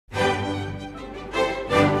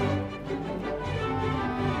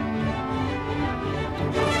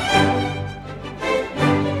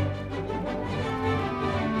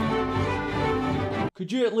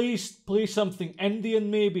Could you at least play something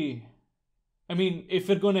Indian, maybe? I mean, if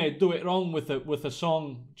you're gonna do it wrong with a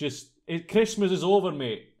song, Christmas is over,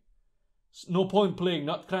 mate. It's no point playing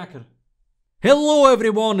Nutcracker. Hello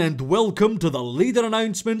everyone and welcome to the leader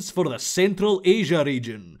announcements for the Central Asia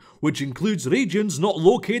region, which includes regions not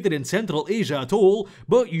located in Central Asia at all,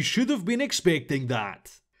 but you should have been expecting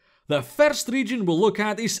that. The first region we'll look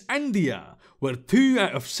at is India, where 2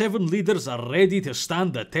 out of 7 leaders are ready to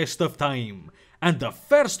stand the test of time. And the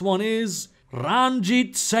first one is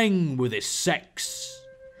Ranjit Singh with his 6.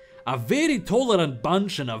 A very tolerant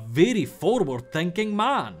bunch and a very forward-thinking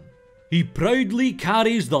man. He proudly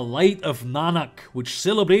carries the light of Nanak, which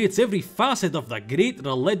celebrates every facet of the great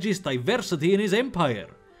religious diversity in his empire.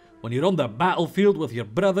 When you're on the battlefield with your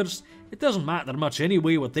brothers, it doesn't matter much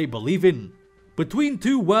anyway what they believe in. Between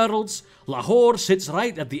 2 worlds, Lahore sits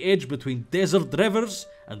right at the edge between desert rivers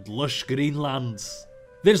and lush green lands.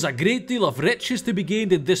 There's a great deal of riches to be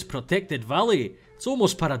gained in this protected valley. It's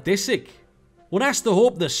almost paradisic. One has to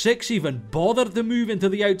hope the 6 even bother to move into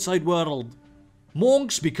the outside world.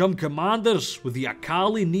 Monks become commanders with the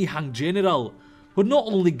Akali Nihang general, who are not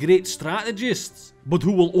only great strategists, but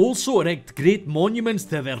who will also erect great monuments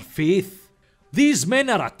to their faith. These men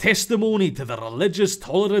are a testimony to the religious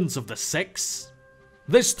tolerance of the 6.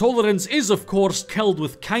 This tolerance is of course killed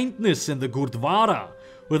with kindness in the Gurdwara,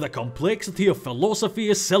 where the complexity of philosophy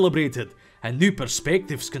is celebrated and new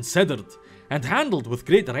perspectives considered, and handled with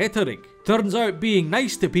great rhetoric. Turns out being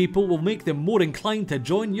nice to people will make them more inclined to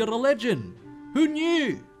join your religion. Who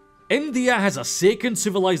knew? India has a second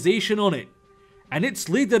civilization on it, and its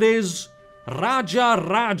leader is Raja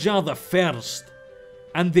I.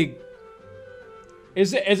 And the...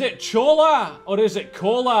 Is it Chola or is it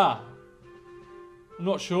Kola? I'm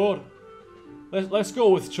not sure. Let's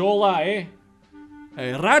go with Chola, eh?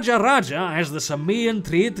 Raja has the Samaean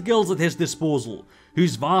trade guilds at his disposal,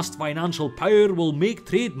 whose vast financial power will make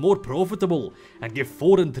trade more profitable and give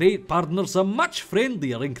foreign trade partners a much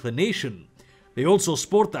friendlier inclination. They also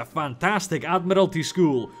sport a fantastic admiralty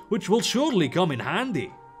school, which will surely come in handy.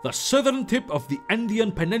 The southern tip of the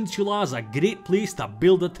Indian peninsula is a great place to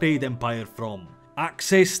build a trade empire from.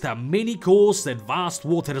 Access to many coasts and vast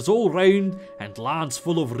waters all round, and lands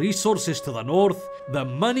full of resources to the north, the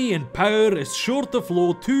money and power is sure to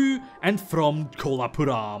flow to and from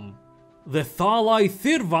Kolapuram. The Thalai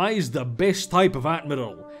Thirva is the best type of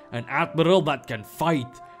admiral, an admiral that can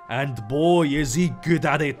fight, and boy is he good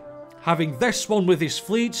at it. Having this one with his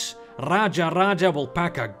fleets, Raja will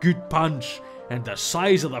pack a good punch, and the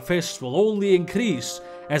size of the fist will only increase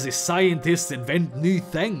as his scientists invent new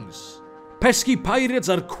things. Pesky pirates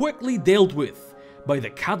are quickly dealt with by the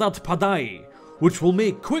Kadat Padai, which will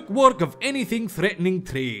make quick work of anything threatening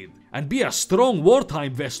trade, and be a strong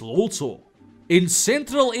wartime vessel also. In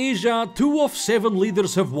Central Asia, 2 of 7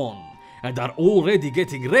 leaders have won, and are already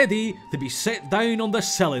getting ready to be set down on the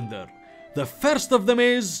cylinder. The first of them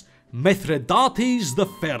is Mithridates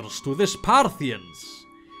I with his Parthians.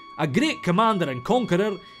 A great commander and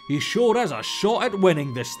conqueror, he sure has a shot at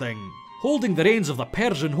winning this thing. Holding the reins of the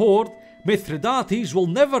Persian horde, Mithridates will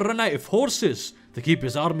never run out of horses to keep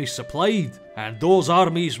his armies supplied, and those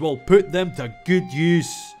armies will put them to good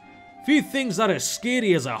use. Few things are as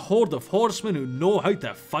scary as a horde of horsemen who know how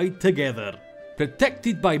to fight together.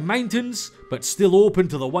 Protected by mountains, but still open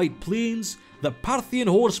to the wide plains, the Parthian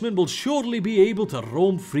horsemen will surely be able to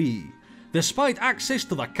roam free. Despite access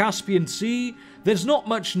to the Caspian Sea, there's not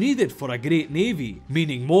much needed for a great navy,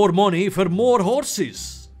 meaning more money for more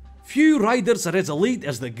horses. Few riders are as elite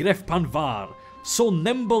as the Grif Panvar, so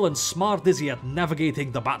nimble and smart is he at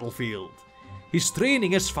navigating the battlefield. His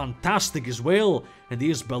training is fantastic as well, and he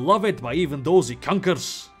is beloved by even those he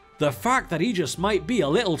conquers. The fact that he just might be a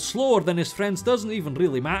little slower than his friends doesn't even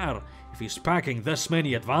really matter if he's packing this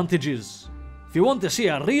many advantages. If you want to see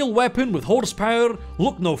a real weapon with horsepower,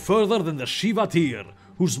 look no further than the Shivatir,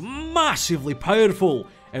 who's massively powerful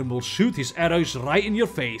and will shoot his arrows right in your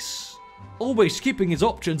face. Always keeping his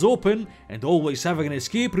options open and always having an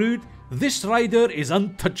escape route, this rider is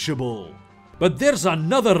untouchable. But there's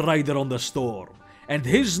another rider on the store, and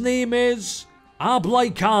his name is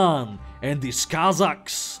Ablai Khan and his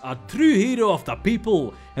Kazakhs, a true hero of the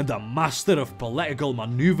people and a master of political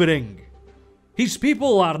maneuvering. His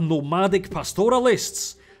people are nomadic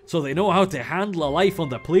pastoralists, so they know how to handle a life on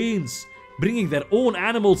the plains, bringing their own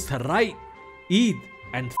animals to ride, eat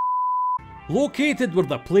and Located where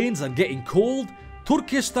the plains are getting cold,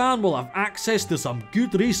 Turkestan will have access to some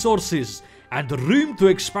good resources and room to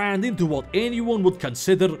expand into what anyone would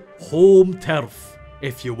consider home turf,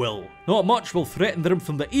 if you will. Not much will threaten them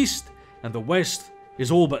from the east, and the west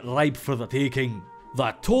is all but ripe for the taking.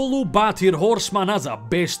 The Tolu-Batir horseman has a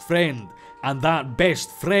best friend, and that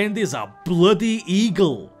best friend is a bloody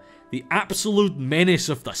eagle, the absolute menace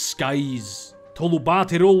of the skies.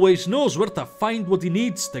 Tolu-Batir always knows where to find what he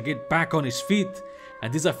needs to get back on his feet,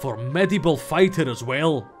 and is a formidable fighter as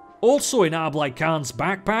well. Also in Ablai Khan's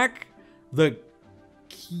backpack, the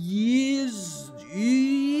Kiz,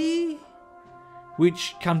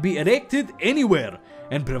 which can be erected anywhere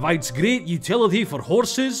and provides great utility for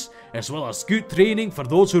horses as well as good training for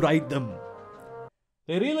those who ride them.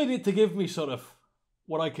 They really need to give me sort of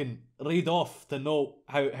what I can read off to know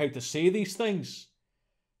how to say these things.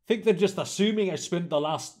 I think they're just assuming I spent the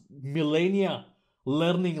last millennia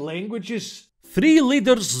learning languages. 3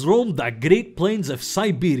 leaders roamed the Great Plains of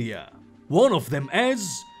Siberia. One of them is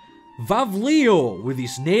Vavlio with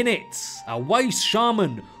his Nenets, a wise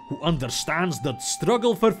shaman who understands the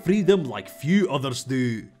struggle for freedom like few others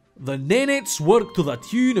do. The Nenets work to the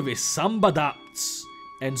tune of his sambadats,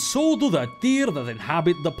 and so do the deer that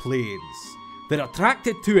inhabit the plains. They're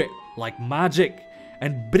attracted to it like magic,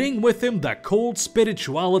 and bring with them the cold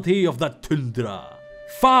spirituality of the tundra.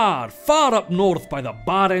 Far, far up north by the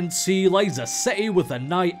Barents Sea lies a city with a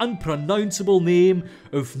nigh unpronounceable name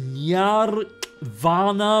of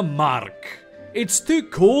Nyarvana Mark. It's too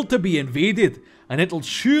cold to be invaded, and it'll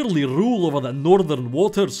surely rule over the northern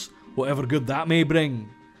waters, whatever good that may bring.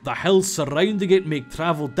 The hills surrounding it make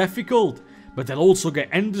travel difficult, but they'll also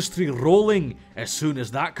get industry rolling as soon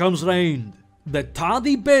as that comes round. The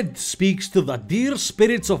Taddy Bid speaks to the dear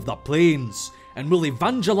spirits of the plains, and will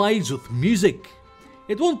evangelise with music.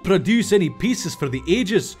 It won't produce any pieces for the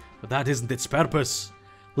ages, but that isn't its purpose.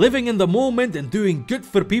 Living in the moment and doing good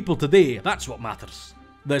for people today, that's what matters.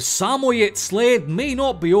 The Samoyed sled may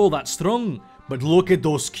not be all that strong, but look at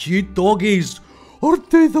those cute doggies. Aren't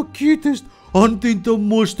they the cutest? Aren't they the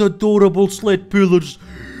most adorable sled pullers?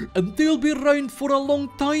 And they'll be around for a long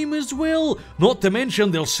time as well. Not to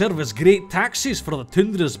mention they'll serve as great taxis for the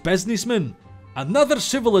tundra's businessmen. Another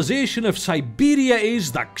civilization of Siberia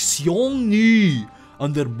is the Xiongnu,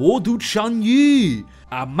 under Modu Chanyu,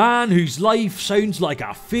 a man whose life sounds like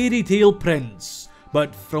a fairy tale prince,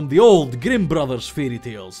 but from the old Grimm Brothers fairy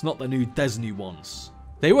tales, not the new Disney ones.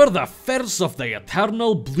 They were the first of the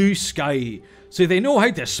eternal blue sky, so they know how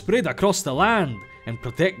to spread across the land and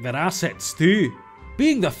protect their assets too.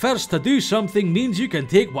 Being the first to do something means you can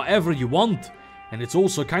take whatever you want, and it's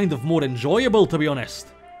also kind of more enjoyable, to be honest.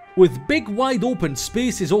 With big wide open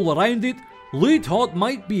spaces all around it, Lutehot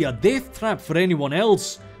might be a death trap for anyone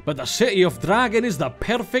else, but the City of Dragon is the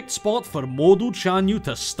perfect spot for Modu Chanyu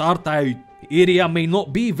to start out. The area may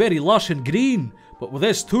not be very lush and green, but with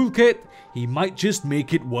this toolkit, he might just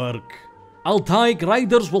make it work. Altaik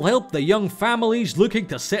riders will help the young families looking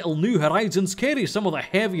to settle New Horizons carry some of the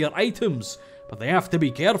heavier items, but they have to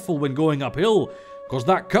be careful when going uphill, cause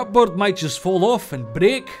that cupboard might just fall off and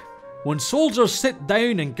break. When soldiers sit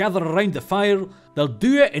down and gather around the fire, they'll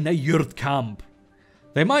do it in a yurt camp.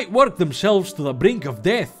 They might work themselves to the brink of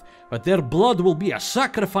death, but their blood will be a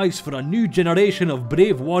sacrifice for a new generation of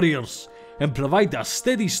brave warriors, and provide a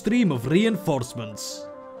steady stream of reinforcements.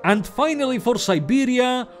 And finally for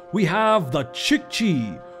Siberia, we have the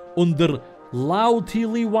Chukchi under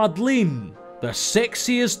Lautili Wadlin, the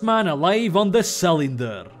sexiest man alive on the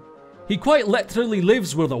cylinder. He quite literally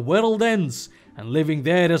lives where the world ends, and living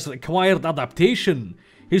there has required adaptation.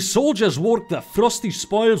 His soldiers work the frosty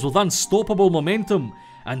spoils with unstoppable momentum,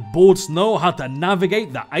 and boats know how to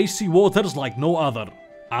navigate the icy waters like no other.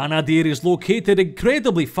 Anadir is located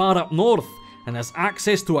incredibly far up north, and has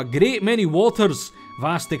access to a great many waters,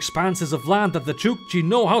 vast expanses of land that the Chukchi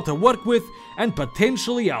know how to work with, and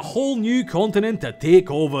potentially a whole new continent to take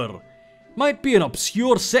over. Might be an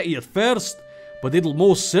obscure city at first, but it'll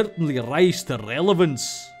most certainly rise to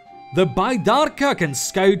relevance. The Baidarka can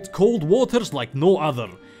scout cold waters like no other,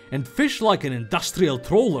 and fish like an industrial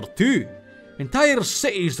trawler too. Entire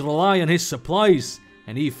cities rely on his supplies,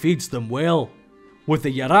 and he feeds them well. With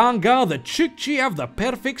the Yaranga, the Chukchi have the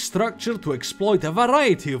perfect structure to exploit a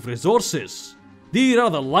variety of resources. Deer are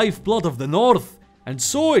the lifeblood of the north, and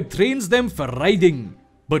so it trains them for riding.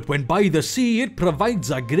 But when by the sea, it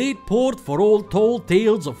provides a great port for all tall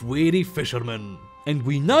tales of wary fishermen. And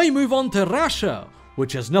we now move on to Russia,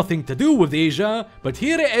 which has nothing to do with Asia, but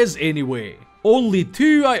here it is anyway. Only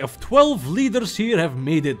 2 out of 12 leaders here have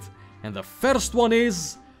made it, and the first one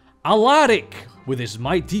is Alaric with his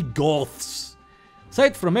mighty Goths.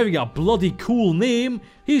 Aside from having a bloody cool name,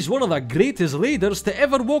 he's one of the greatest leaders to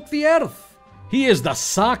ever walk the earth. He is the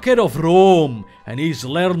sacker of Rome, and he's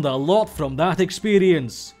learned a lot from that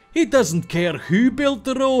experience. He doesn't care who built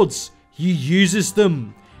the roads, he uses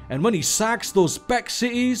them. And when he sacks those big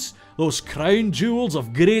cities, those crown jewels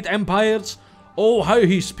of great empires. Oh, how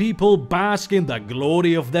his people bask in the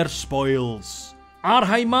glory of their spoils.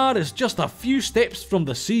 Arhaimar is just a few steps from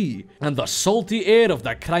the sea, and the salty air of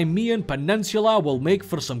the Crimean Peninsula will make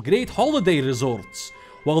for some great holiday resorts,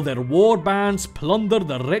 while their war bands plunder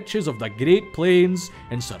the riches of the Great Plains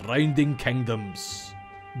and surrounding kingdoms.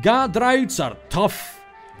 Gadrouts are tough,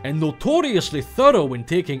 and notoriously thorough in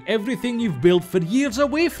taking everything you've built for years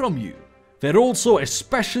away from you. They're also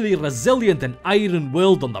especially resilient and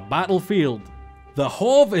iron-willed on the battlefield. The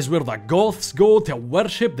Hov is where the Goths go to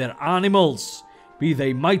worship their animals, be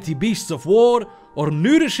they mighty beasts of war or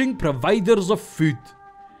nourishing providers of food.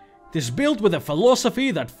 It is built with a philosophy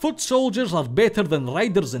that foot soldiers are better than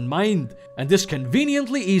riders in mind, and is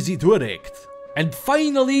conveniently easy to erect. And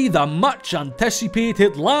finally, the much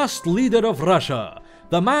anticipated last leader of Russia,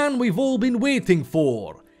 the man we've all been waiting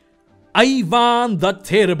for, Ivan the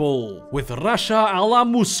Terrible, with Russia a la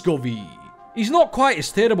Muscovy. He's not quite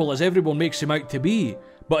as terrible as everyone makes him out to be,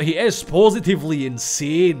 but he is positively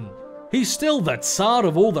insane. He's still the Tsar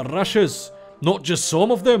of all the Russias, not just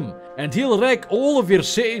some of them, and he'll wreck all of your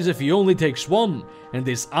cities if he only takes one, and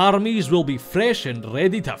his armies will be fresh and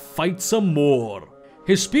ready to fight some more.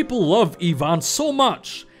 His people love Ivan so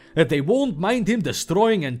much that they won't mind him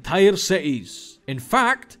destroying entire cities. In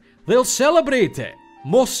fact, they'll celebrate it.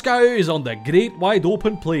 Moscow is on the great wide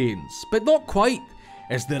open plains, but not quite,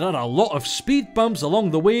 as there are a lot of speed bumps along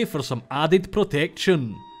the way for some added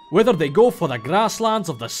protection. Whether they go for the grasslands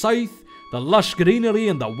of the south, the lush greenery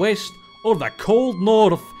in the west, or the cold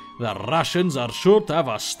north, the Russians are sure to have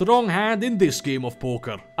a strong hand in this game of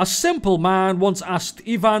poker. A simple man once asked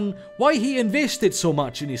Ivan why he invested so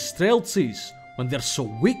much in his streltsies when they're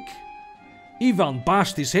so weak. Ivan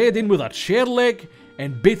bashed his head in with a chair leg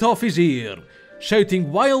and bit off his ear,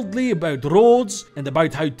 shouting wildly about roads and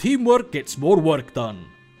about how teamwork gets more work done.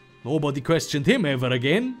 Nobody questioned him ever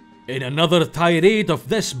again. In another tirade of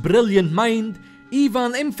this brilliant mind,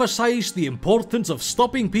 Ivan emphasized the importance of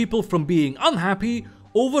stopping people from being unhappy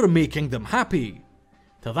over making them happy.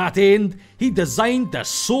 To that end, he designed the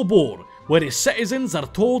Sobor, where his citizens are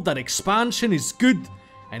told that expansion is good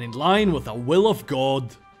and in line with the will of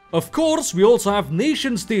God. Of course, we also have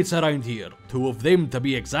nation states around here, 2 of them to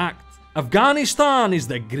be exact. Afghanistan is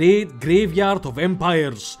the great graveyard of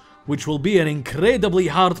empires, which will be an incredibly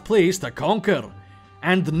hard place to conquer.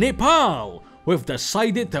 And Nepal, who have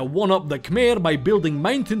decided to one-up the Khmer by building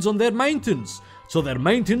mountains on their mountains, so their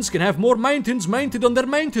mountains can have more mountains mounted on their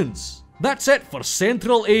mountains. That's it for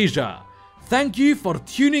Central Asia. Thank you for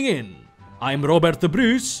tuning in. I'm Robert the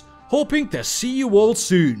Bruce, hoping to see you all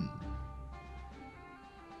soon.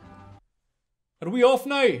 Are we off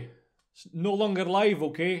now? It's no longer live,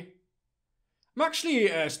 okay? I'm actually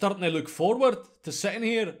starting to look forward to sitting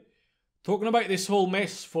here talking about this whole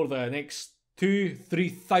mess for the next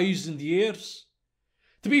 2,000-3,000 years.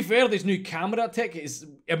 To be fair, this new camera tech is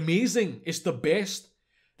amazing. It's the best.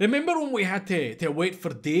 Remember when we had to wait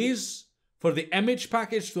for days for the image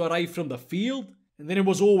package to arrive from the field? And then it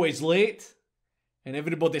was always late. And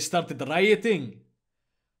everybody started rioting.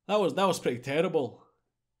 That was pretty terrible.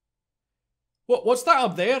 What's that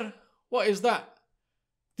up there? What is that?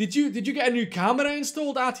 Did you get a new camera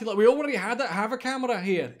installed, Attila? We already have a camera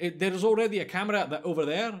here. There's already a camera over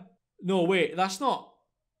there. No, wait, that's not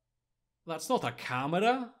a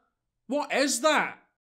camera. What is that?